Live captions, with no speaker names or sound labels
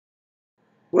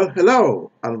Well,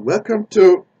 hello and welcome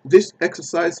to this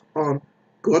exercise on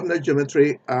coordinate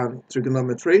geometry and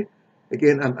trigonometry.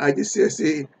 Again, an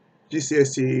iGCSE,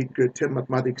 GCSE grade 10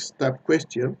 mathematics type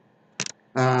question.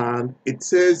 And it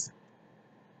says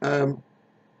um,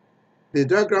 the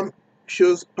diagram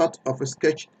shows part of a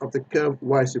sketch of the curve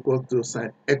y is equal to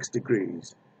sine x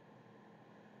degrees.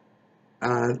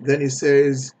 And then it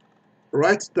says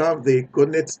write down the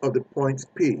coordinates of the point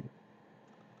P.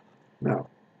 Now,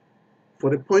 for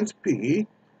the point P,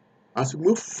 as we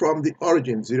move from the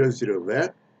origin 0, 0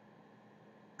 there,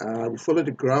 we follow the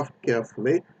graph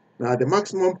carefully. Now, at the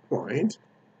maximum point,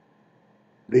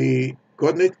 the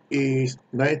coordinate is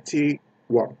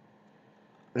 91,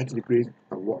 90 degrees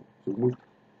and 1. So move,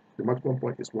 the maximum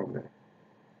point is 1 there.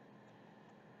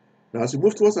 Now, as we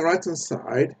move towards the right-hand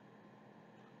side,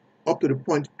 up to the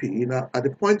point P, now at the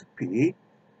point P,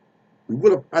 we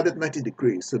would have added 90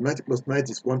 degrees. So 90 plus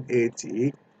 90 is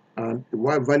 180, and the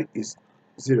y value is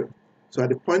 0. So at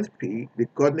the point P, the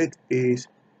coordinate is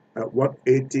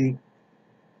 180,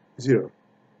 0.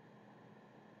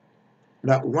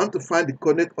 Now, we want to find the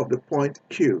coordinate of the point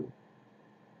Q.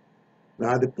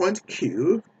 Now, at the point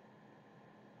Q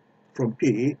from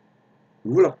P,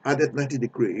 we will have added 90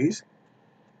 degrees.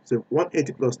 So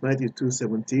 180 plus 90 is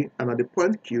 270. And at the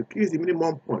point Q, Q is the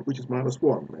minimum point, which is minus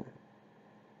 1.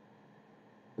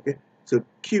 Okay, so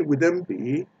Q would then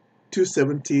be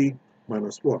 270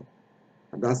 minus 1.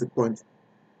 And that's the point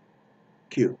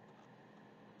Q.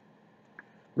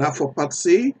 Now, for part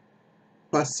C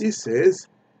says,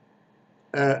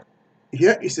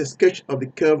 here is a sketch of the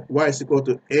curve y is equal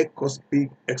to a cos b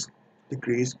x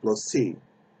degrees plus c,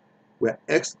 where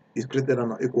x is greater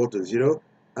than or equal to 0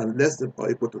 and less than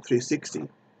or equal to 360.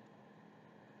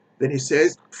 Then it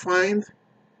says find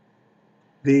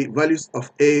the values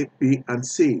of a, b, and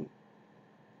c.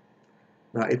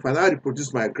 Now, if I now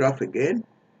reproduce my graph again,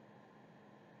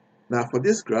 now for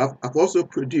this graph, I've also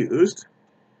produced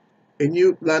a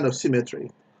new line of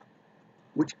symmetry,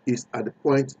 which is at the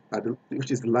point,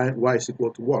 which is the line y is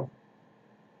equal to 1.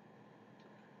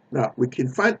 Now, we can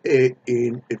find a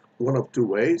in one of two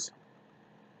ways.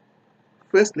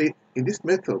 Firstly, in this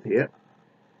method here,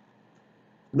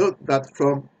 note that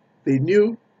from the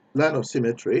new line of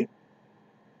symmetry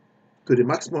to the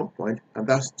maximum point, and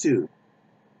that's 2.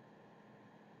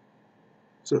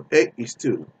 So a is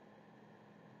 2.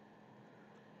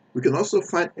 We can also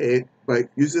find a by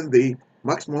using the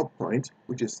maximum point,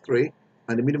 which is 3,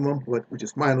 and the minimum point, which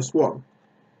is minus 1.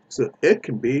 So a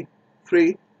can be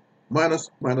 3 minus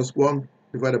 1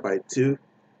 divided by 2,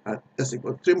 and that's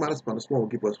equal to 3 minus 1 will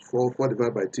give us 4. 4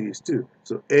 divided by 2 is 2.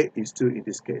 So a is 2 in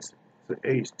this case. So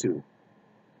a is 2.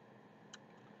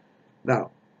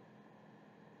 Now,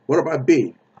 what about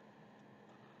b?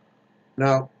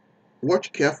 Now,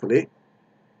 watch carefully.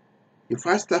 If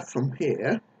I start from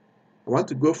here, I want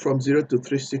to go from 0 to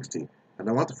 360, and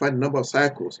I want to find the number of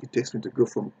cycles it takes me to go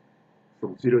from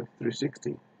 0 to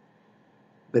 360.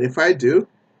 Then if I do,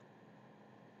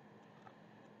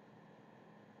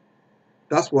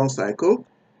 that's 1 cycle.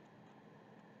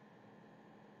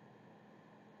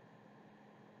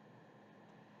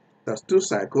 That's 2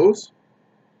 cycles.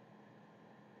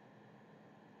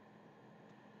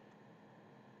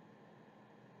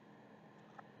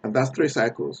 And that's 3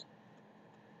 cycles.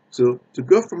 So to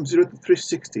go from 0 to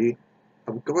 360,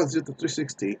 I will cover 0 to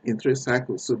 360 in 3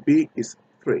 cycles. So B is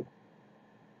 3.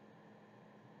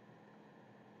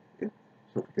 Okay,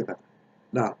 so forget that.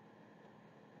 Now,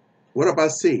 what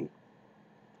about C?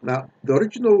 Now, the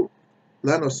original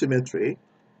line of symmetry,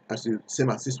 same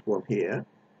as this one here,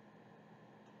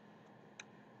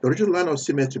 the original line of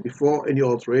symmetry before any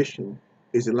alteration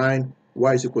is the line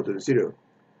y is equal to 0.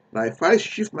 Now, if I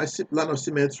shift my line of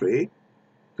symmetry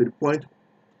to the point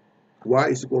y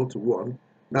is equal to 1,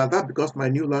 now that becomes my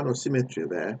new line of symmetry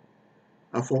there.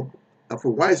 And for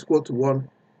y is equal to 1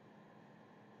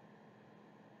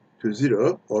 to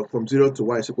 0, or from 0 to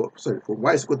y is equal, from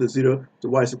y is equal to 0 to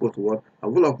y is equal to 1, I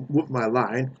will have moved my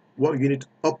line 1 unit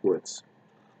upwards.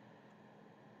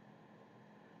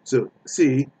 So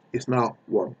C is now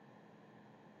 1.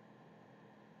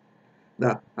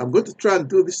 Now, I'm going to try and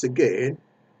do this again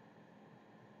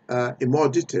in more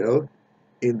detail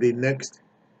in the next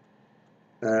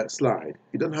slide.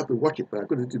 You don't have to watch it, but I'm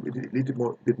going to do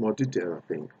a bit more detail,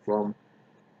 I think, from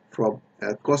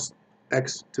cos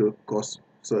x to cos,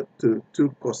 so to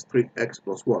 2 cos 3x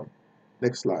plus 1.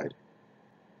 Next slide.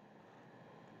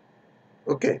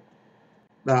 Okay.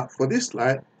 Now, for this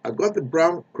slide, I got the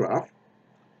brown graph,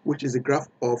 which is a graph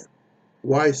of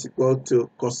y is equal to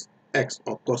cos x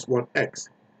or cos 1x.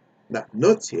 Now,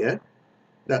 note here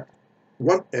that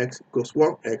 1x equals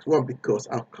 1x, 1 because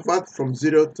I've covered from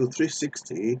 0 to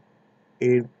 360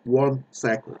 in one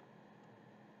cycle.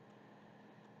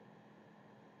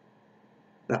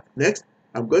 Now, next,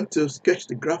 I'm going to sketch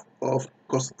the graph of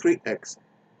cos 3x.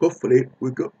 Hopefully,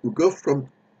 we go from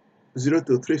 0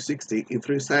 to 360 in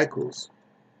 3 cycles.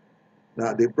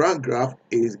 Now, the brown graph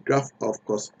is graph of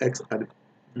cos x, and the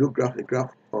blue graph is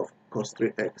graph of cos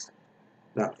 3x.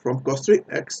 Now, from cos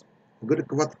 3x, I'm going to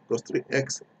convert cos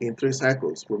 3x in 3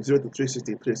 cycles, from 0 to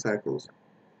 360 in 3 cycles.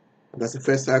 And that's the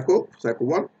first cycle, cycle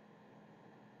 1.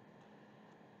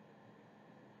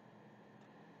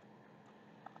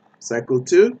 Cycle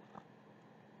 2.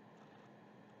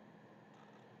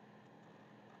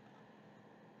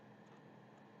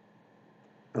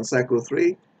 And cycle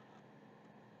 3.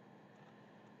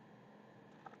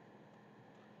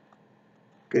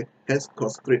 Okay, hence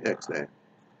cos 3x there.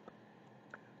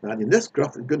 Now the next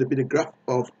graph is going to be the graph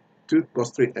of 2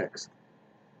 cos 3x.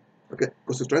 Okay,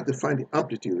 because we're trying to find the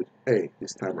amplitude A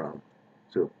this time around.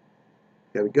 So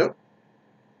here we go.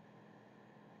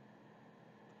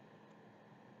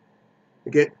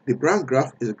 Again, the brown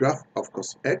graph is a graph of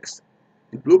cos x.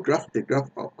 The blue graph is a graph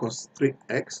of cos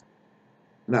 3x.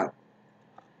 Now,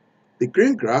 the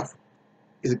green graph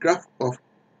is a graph of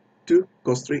 2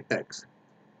 cos 3x,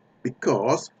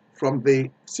 because from the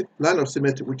line of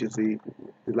symmetry, which is the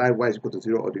line y is equal to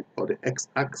 0, or the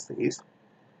x-axis,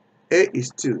 A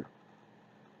is 2.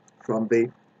 From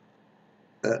the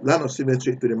line of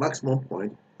symmetry to the maximum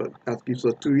point, that gives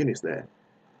us 2 units there.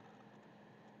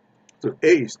 So A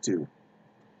is 2.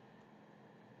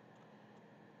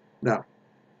 Now,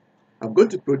 I'm going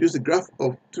to produce a graph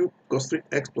of 2 cos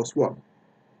 3x plus 1.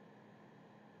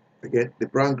 Again, the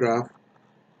brown graph,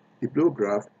 the blue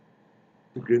graph,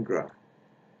 the green graph.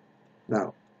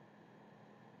 Now,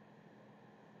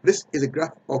 this is a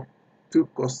graph of 2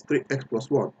 cos 3x plus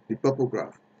 1, the purple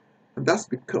graph. And that's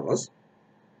because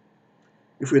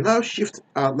if we now shift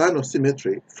our line of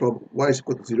symmetry from y is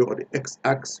equal to 0, or the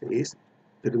x-axis,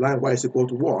 to the line y is equal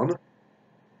to 1,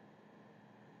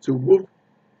 to move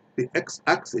the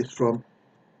x-axis from,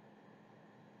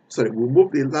 we'll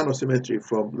move the line of symmetry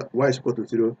from y is equal to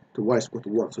 0 to y is equal to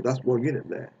 1. So that's 1 unit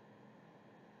there.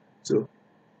 So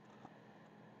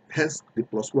hence the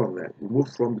plus 1 there. We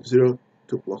move from 0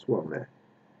 to plus 1 there.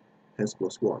 Hence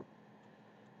plus 1.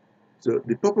 So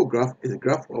the purple graph is a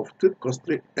graph of 2 cos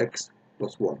 3x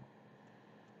plus 1.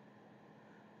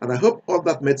 And I hope all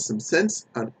that made some sense,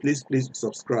 and please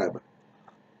subscribe.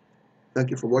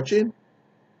 Thank you for watching,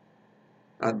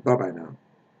 and bye-bye now.